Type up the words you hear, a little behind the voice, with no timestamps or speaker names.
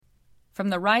From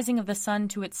the rising of the sun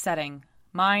to its setting,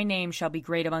 my name shall be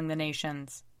great among the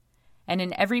nations. And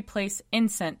in every place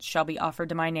incense shall be offered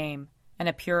to my name, and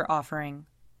a pure offering.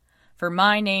 For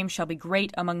my name shall be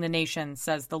great among the nations,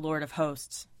 says the Lord of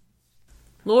hosts.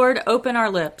 Lord, open our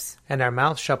lips, and our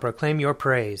mouth shall proclaim your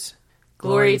praise.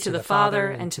 Glory to the Father,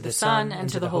 and to the Son, and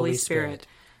to the Holy Spirit,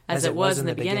 as it was in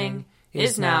the beginning,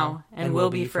 is now, and will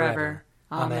be forever.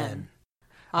 Amen.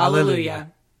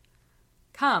 Alleluia.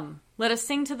 Come, let us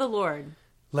sing to the Lord.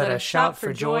 Let us shout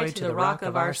for joy to the rock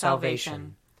of our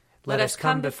salvation. Let us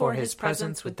come before his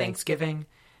presence with thanksgiving,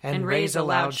 and raise a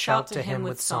loud shout to him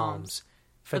with psalms.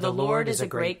 For the Lord is a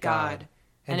great God,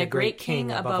 and a great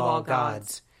King above all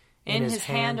gods. In his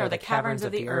hand are the caverns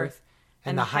of the earth,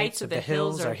 and the heights of the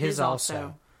hills are his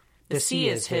also. The sea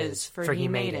is his, for he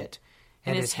made it,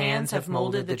 and his hands have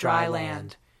molded the dry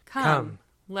land. Come,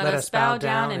 let us bow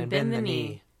down and bend the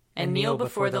knee, and kneel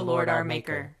before the Lord our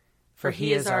Maker. For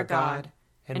he is our God,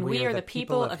 and we are the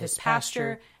people of his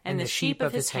pasture and the sheep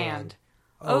of his hand.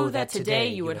 Oh, that today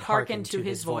you would hearken to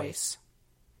his voice.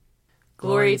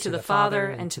 Glory to the Father,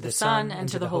 and to the Son, and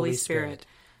to the Holy Spirit,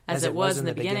 as it was in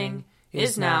the beginning,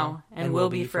 is now, and will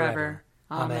be forever.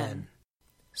 Amen.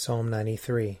 Psalm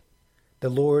 93. The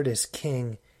Lord is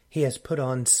King. He has put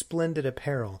on splendid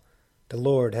apparel. The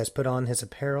Lord has put on his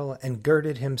apparel and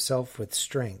girded himself with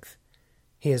strength.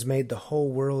 He has made the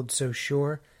whole world so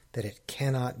sure that it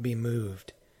cannot be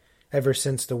moved. Ever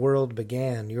since the world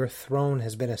began, your throne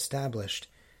has been established.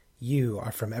 You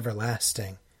are from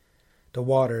everlasting. The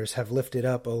waters have lifted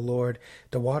up, O Lord,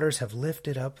 the waters have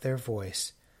lifted up their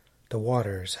voice. The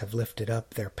waters have lifted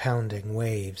up their pounding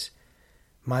waves.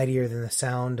 Mightier than the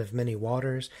sound of many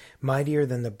waters, mightier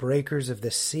than the breakers of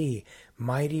the sea,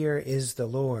 mightier is the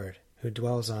Lord who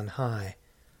dwells on high.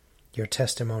 Your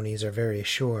testimonies are very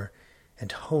sure,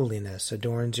 and holiness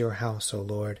adorns your house, O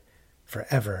Lord,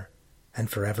 forever and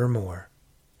forevermore.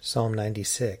 Psalm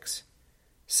 96.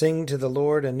 Sing to the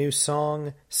Lord a new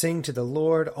song, sing to the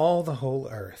Lord all the whole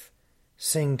earth.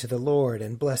 Sing to the Lord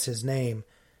and bless his name.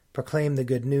 Proclaim the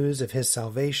good news of his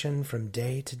salvation from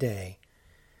day to day.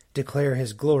 Declare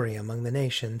his glory among the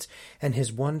nations, and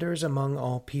his wonders among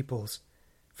all peoples.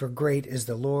 For great is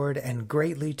the Lord, and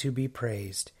greatly to be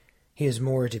praised. He is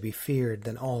more to be feared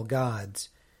than all gods.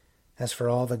 As for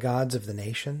all the gods of the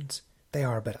nations, they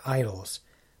are but idols,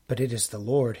 but it is the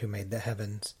Lord who made the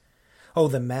heavens. O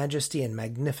the majesty and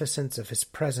magnificence of his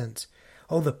presence!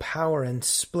 O the power and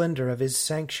splendor of his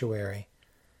sanctuary!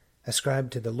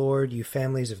 Ascribe to the Lord, you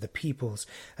families of the peoples.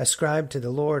 Ascribe to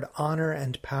the Lord honor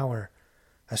and power.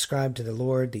 Ascribe to the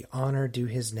Lord the honor due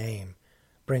his name.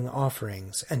 Bring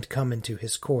offerings and come into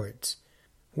his courts.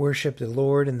 Worship the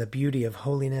Lord in the beauty of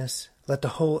holiness. Let the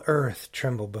whole earth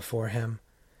tremble before him.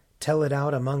 Tell it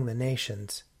out among the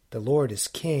nations. The Lord is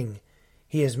king.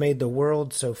 He has made the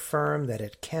world so firm that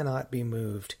it cannot be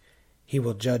moved. He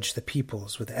will judge the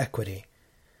peoples with equity.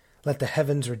 Let the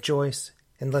heavens rejoice,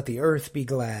 and let the earth be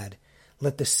glad.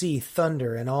 Let the sea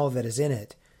thunder and all that is in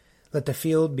it. Let the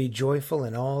field be joyful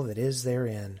and all that is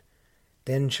therein.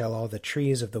 Then shall all the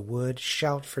trees of the wood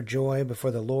shout for joy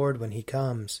before the Lord when he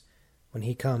comes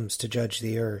to judge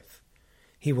the earth.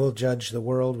 He will judge the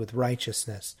world with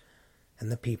righteousness,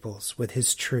 and the peoples with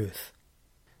his truth.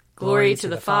 Glory to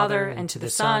the Father, and to the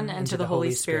Son, and to the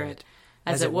Holy Spirit,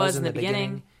 as it was in the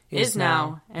beginning, is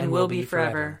now, and will be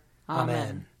forever.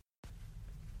 Amen.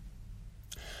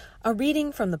 A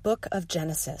reading from the book of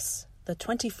Genesis, the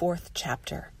 24th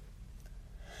chapter.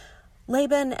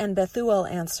 Laban and Bethuel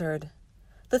answered,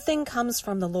 "The thing comes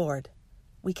from the Lord.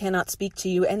 We cannot speak to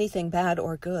you anything bad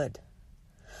or good.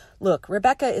 Look,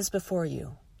 Rebekah is before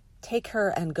you. Take her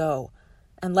and go,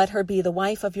 and let her be the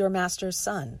wife of your master's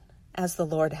son, as the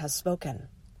Lord has spoken."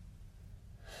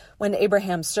 When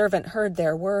Abraham's servant heard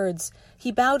their words,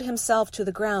 he bowed himself to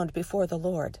the ground before the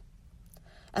Lord.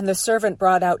 And the servant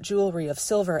brought out jewelry of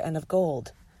silver and of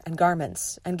gold, and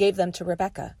garments, and gave them to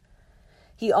Rebekah.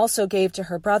 He also gave to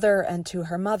her brother and to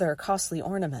her mother costly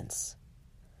ornaments.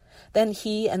 Then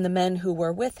he and the men who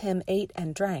were with him ate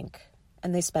and drank,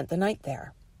 and they spent the night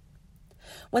there.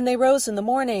 When they rose in the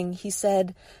morning, he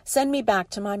said, "Send me back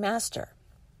to my master."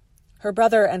 Her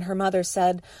brother and her mother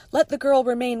said, "Let the girl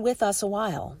remain with us a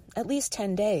while, at least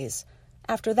 10 days.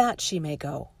 After that she may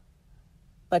go."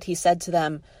 But he said to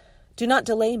them, "Do not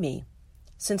delay me.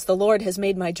 Since the Lord has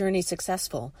made my journey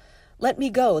successful, let me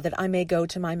go that I may go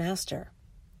to my master."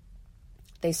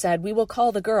 They said, "We will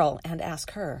call the girl and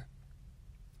ask her."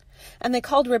 And they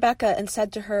called Rebekah and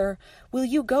said to her, "Will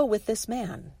you go with this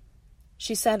man?"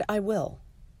 She said, "I will."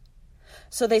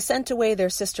 So they sent away their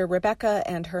sister Rebekah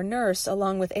and her nurse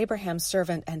along with Abraham's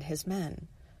servant and his men.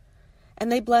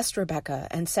 And they blessed Rebekah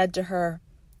and said to her,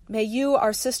 "May you,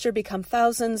 our sister, become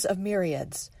thousands of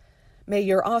myriads. May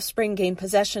your offspring gain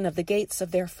possession of the gates of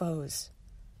their foes."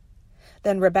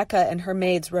 Then Rebekah and her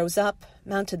maids rose up,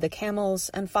 mounted the camels,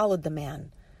 and followed the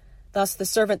man. Thus the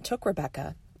servant took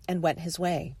Rebekah and went his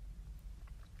way.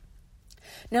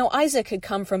 Now Isaac had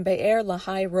come from Be'er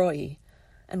Lahai Roi,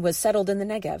 and was settled in the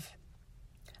Negev.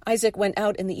 Isaac went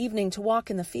out in the evening to walk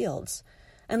in the fields,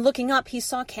 and looking up he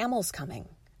saw camels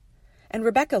coming. And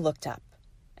Rebekah looked up,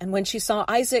 and when she saw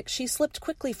Isaac, she slipped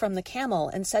quickly from the camel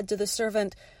and said to the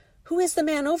servant, "Who is the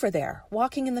man over there,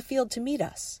 walking in the field to meet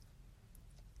us?"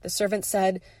 The servant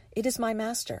said, "It is my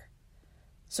master."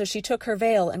 So she took her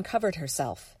veil and covered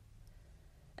herself.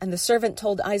 And the servant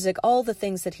told Isaac all the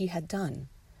things that he had done.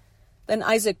 Then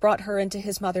Isaac brought her into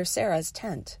his mother Sarah's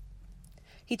tent.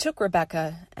 He took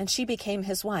Rebekah, and she became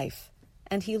his wife,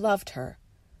 and he loved her.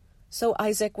 So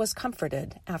Isaac was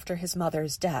comforted after his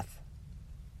mother's death.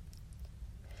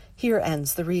 Here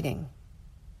ends the reading.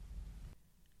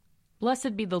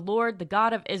 Blessed be the Lord, the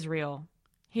God of Israel.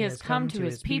 He has come to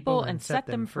his people and set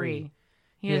them free.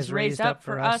 He has raised up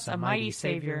for us a mighty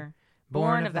Savior,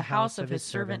 born of the house of his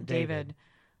servant David.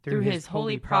 Through his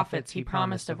holy prophets he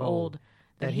promised of old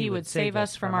that he would save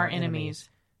us from our enemies,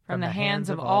 from the hands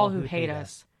of all who hate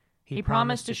us. He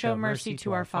promised to show mercy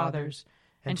to our fathers,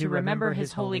 and to remember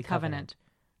his holy covenant.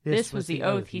 This was the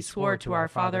oath he swore to our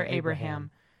father Abraham,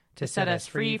 to set us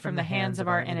free from the hands of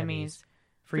our enemies,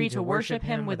 free to worship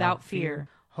him without fear,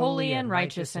 holy and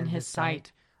righteous in his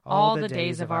sight, all the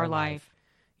days of our life.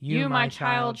 You, my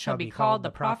child, shall be called the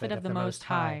prophet of the Most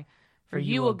High, for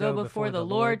you will go before the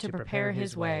Lord to prepare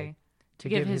his way, to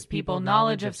give his people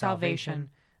knowledge of salvation,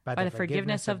 by the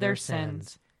forgiveness of their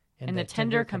sins. In the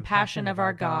tender compassion of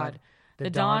our God, the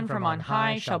dawn from on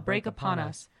high shall break upon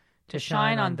us, to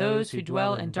shine on those who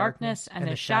dwell in darkness and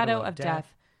the shadow of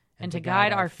death, and to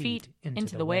guide our feet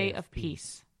into the way of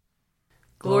peace.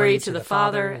 Glory to the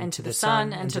Father, and to the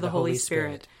Son, and to the Holy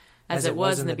Spirit, as it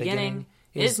was in the beginning,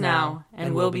 is now,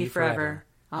 and will be forever.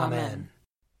 Amen.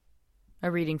 A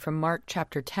reading from Mark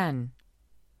chapter 10.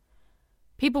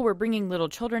 People were bringing little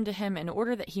children to him in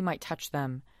order that he might touch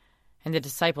them, and the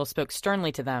disciples spoke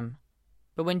sternly to them.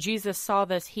 But when Jesus saw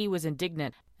this, he was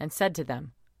indignant, and said to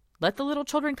them, "Let the little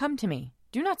children come to me.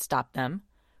 Do not stop them,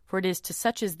 for it is to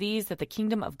such as these that the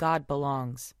kingdom of God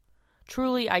belongs.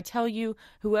 Truly, I tell you,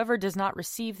 whoever does not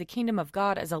receive the kingdom of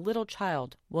God as a little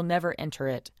child will never enter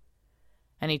it."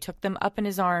 And he took them up in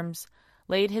his arms,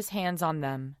 laid his hands on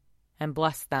them, and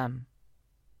blessed them.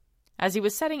 As he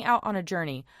was setting out on a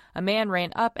journey, a man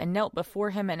ran up and knelt before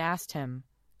him and asked him,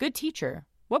 "Good teacher,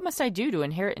 what must I do to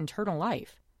inherit eternal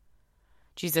life?"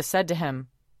 Jesus said to him,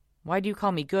 "Why do you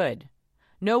call me good?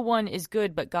 No one is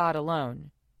good but God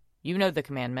alone. You know the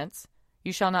commandments.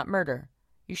 You shall not murder.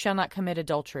 You shall not commit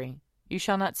adultery. You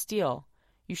shall not steal.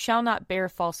 You shall not bear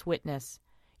false witness.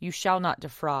 You shall not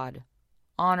defraud.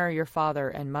 Honor your father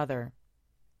and mother."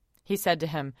 He said to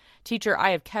him, "Teacher,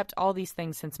 I have kept all these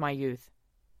things since my youth."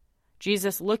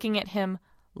 Jesus, looking at him,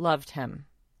 loved him,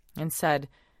 and said,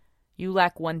 "You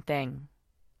lack one thing.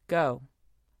 Go,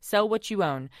 sell what you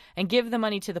own, and give the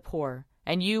money to the poor,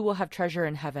 and you will have treasure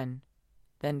in heaven.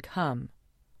 Then come,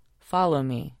 follow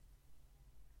me."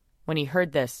 When he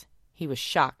heard this, he was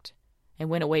shocked, and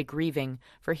went away grieving,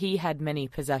 for he had many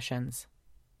possessions.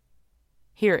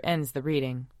 Here ends the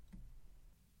reading.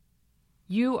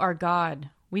 You are God,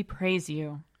 we praise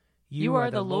you. You are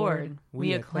the Lord,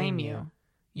 we acclaim you.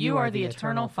 You are the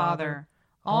eternal Father,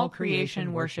 all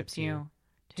creation worships you.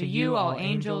 To you all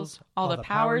angels, all the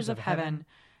powers of heaven,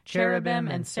 cherubim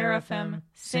and seraphim,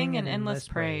 sing in endless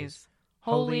praise.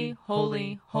 Holy,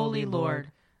 holy, holy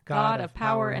Lord, God of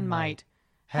power and might,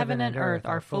 heaven and earth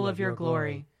are full of your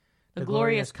glory. The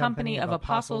glorious company of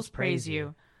apostles praise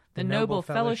you. The noble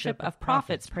fellowship of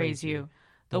prophets praise you.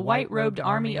 The white-robed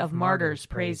army of martyrs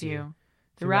praise you.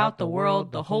 Throughout the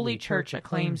world the holy church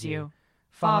acclaims you.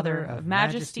 Father of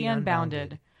majesty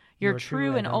unbounded, your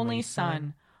true and only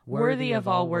Son, worthy of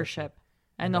all worship,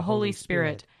 and the Holy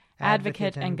Spirit,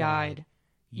 advocate and guide.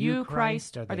 You,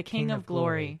 Christ, are the King of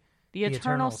glory, the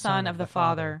eternal Son of the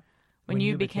Father. When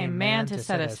you became man to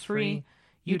set us free,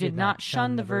 you did not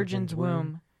shun the Virgin's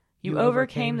womb. You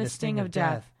overcame the sting of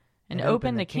death, and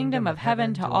opened the kingdom of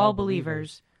heaven to all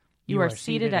believers. You are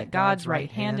seated at God's right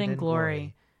hand in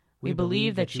glory. We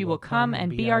believe that you will come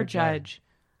and be our judge.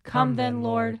 Come then,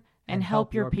 Lord, and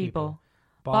help your people,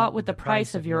 bought with the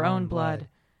price of your own blood,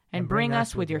 and bring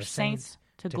us with your saints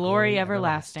to glory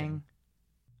everlasting.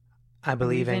 I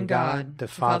believe in God, the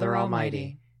Father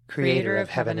Almighty, creator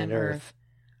of heaven and earth.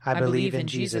 I believe in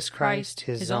Jesus Christ,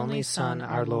 his only Son,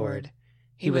 our Lord.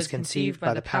 He was conceived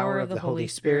by the power of the Holy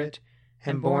Spirit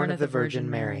and born of the Virgin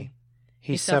Mary.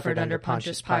 He suffered under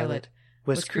Pontius Pilate,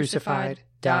 was crucified,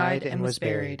 died, and was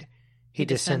buried. He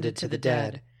descended to the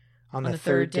dead. On the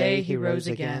third day he rose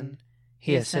again.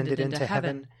 He ascended into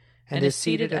heaven and is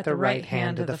seated at the right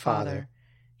hand of the Father.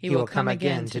 He will come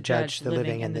again to judge the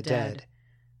living and the dead.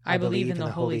 I believe in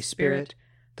the Holy Spirit,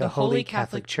 the Holy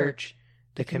Catholic Church,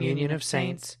 the communion of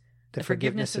saints, the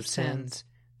forgiveness of sins,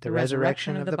 the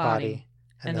resurrection of the body,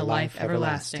 and the life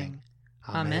everlasting.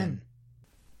 Amen.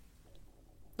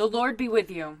 The Lord be with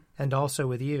you. And also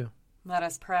with you. Let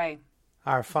us pray.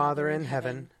 Our Father in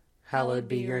heaven, hallowed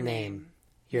be your name.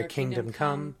 Your kingdom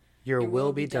come, your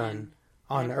will be done,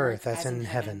 on earth as in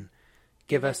heaven.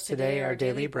 Give us today our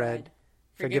daily bread.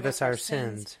 Forgive us our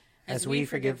sins, as we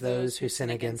forgive those who sin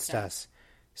against us.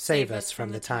 Save us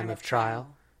from the time of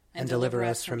trial, and deliver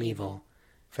us from evil.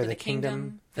 For the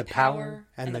kingdom, the power,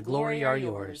 and the glory are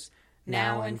yours,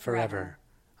 now and forever.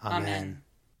 Amen.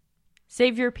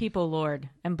 Save your people, Lord,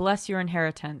 and bless your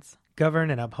inheritance.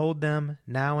 Govern and uphold them,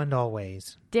 now and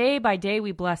always. Day by day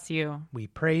we bless you. We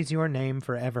praise your name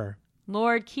forever.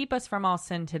 Lord, keep us from all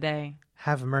sin today.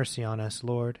 Have mercy on us,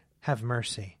 Lord. Have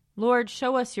mercy. Lord,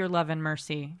 show us your love and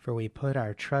mercy. For we put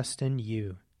our trust in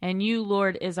you. And you,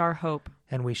 Lord, is our hope.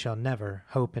 And we shall never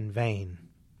hope in vain.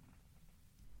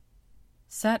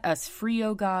 Set us free,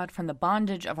 O God, from the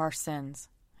bondage of our sins,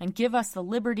 and give us the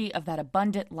liberty of that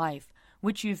abundant life,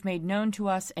 which you've made known to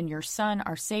us in your Son,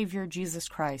 our Savior, Jesus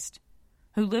Christ,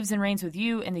 who lives and reigns with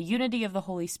you in the unity of the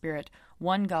Holy Spirit,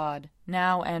 one God,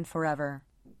 now and forever.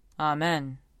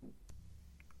 Amen.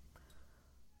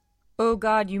 O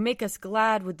God, you make us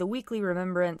glad with the weekly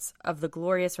remembrance of the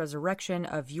glorious resurrection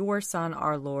of your Son,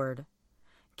 our Lord.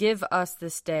 Give us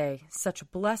this day such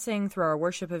blessing through our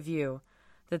worship of you,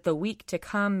 that the week to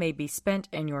come may be spent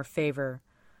in your favor.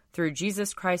 Through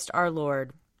Jesus Christ our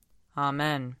Lord.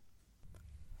 Amen.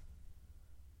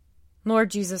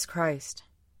 Lord Jesus Christ,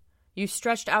 you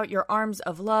stretched out your arms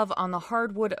of love on the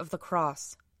hard wood of the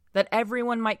cross, that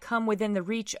everyone might come within the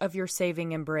reach of your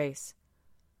saving embrace.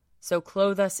 So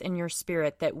clothe us in your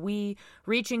Spirit, that we,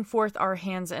 reaching forth our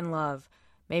hands in love,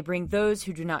 may bring those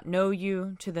who do not know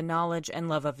you to the knowledge and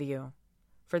love of you.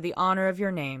 For the honor of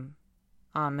your name.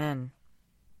 Amen.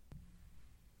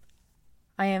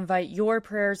 I invite your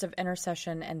prayers of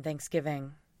intercession and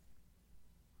thanksgiving.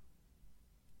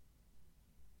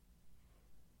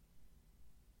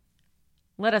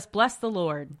 Let us bless the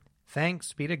Lord.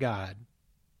 Thanks be to God.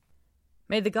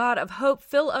 May the God of hope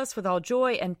fill us with all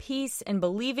joy and peace in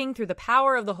believing through the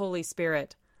power of the Holy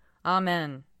Spirit.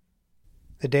 Amen.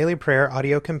 The Daily Prayer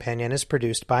audio companion is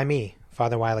produced by me,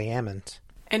 Father Wiley Ammons.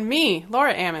 And me,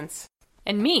 Laura Ammons.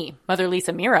 And me, Mother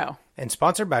Lisa Meirow. And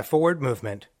sponsored by Forward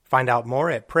Movement. Find out more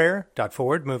at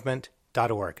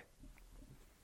prayer.forwardmovement.org.